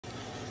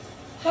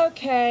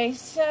Okay,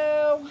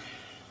 so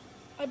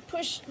I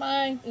pushed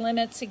my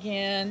limits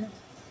again,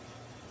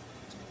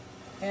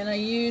 and I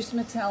used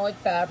metallic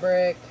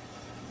fabric,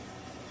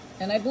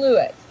 and I blew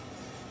it.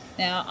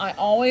 Now, I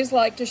always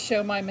like to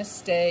show my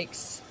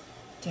mistakes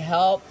to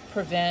help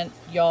prevent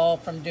y'all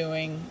from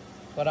doing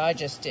what I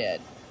just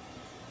did.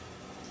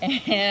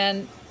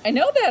 And I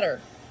know better.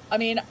 I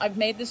mean, I've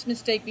made this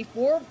mistake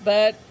before,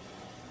 but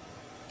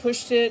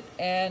pushed it,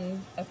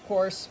 and of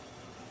course,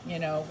 you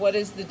know, what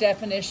is the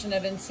definition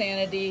of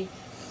insanity?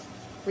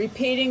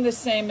 Repeating the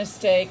same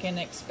mistake and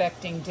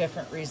expecting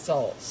different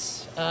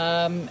results.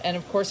 And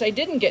of course, I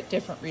didn't get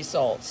different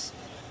results.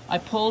 I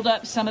pulled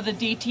up some of the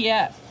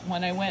DTF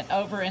when I went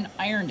over and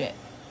ironed it.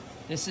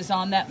 This is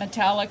on that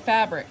metallic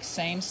fabric,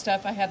 same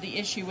stuff I had the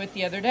issue with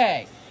the other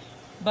day.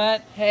 But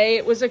hey,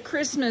 it was a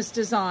Christmas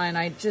design.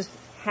 I just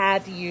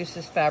had to use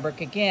this fabric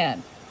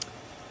again.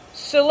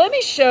 So let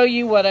me show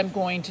you what I'm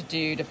going to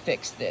do to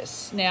fix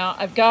this. Now,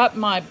 I've got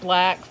my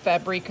black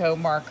Fabrico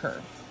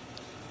marker,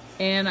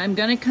 and I'm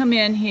going to come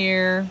in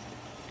here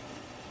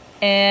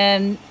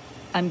and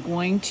I'm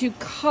going to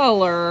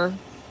color,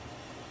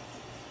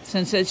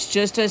 since it's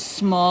just a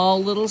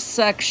small little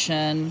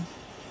section,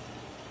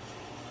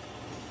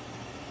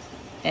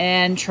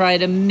 and try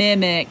to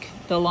mimic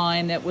the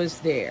line that was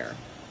there.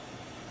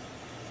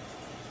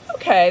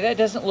 Okay, that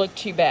doesn't look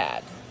too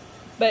bad.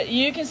 But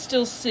you can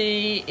still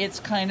see it's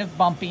kind of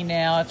bumpy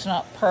now. It's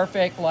not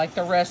perfect like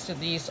the rest of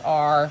these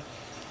are.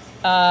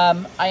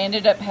 I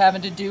ended up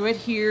having to do it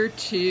here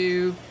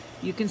too.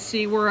 You can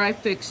see where I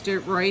fixed it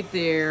right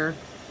there.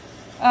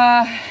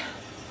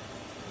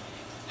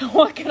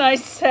 What can I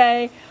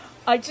say?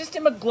 I just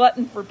am a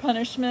glutton for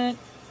punishment.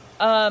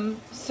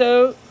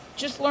 So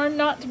just learn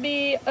not to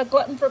be a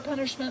glutton for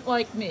punishment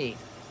like me.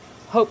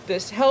 Hope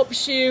this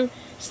helps you.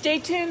 Stay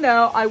tuned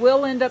though. I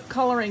will end up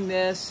coloring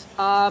this.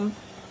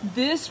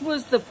 This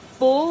was the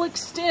full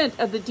extent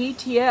of the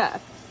DTF.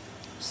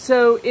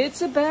 So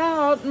it's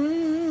about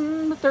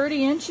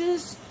 30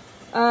 inches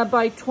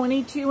by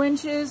 22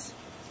 inches.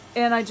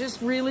 And I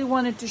just really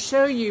wanted to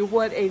show you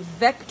what a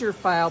vector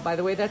file, by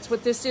the way, that's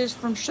what this is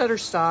from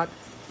Shutterstock,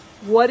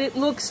 what it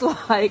looks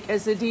like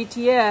as a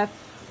DTF.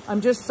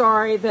 I'm just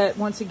sorry that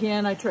once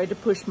again I tried to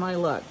push my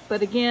luck.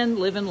 But again,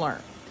 live and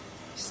learn.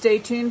 Stay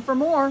tuned for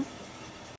more.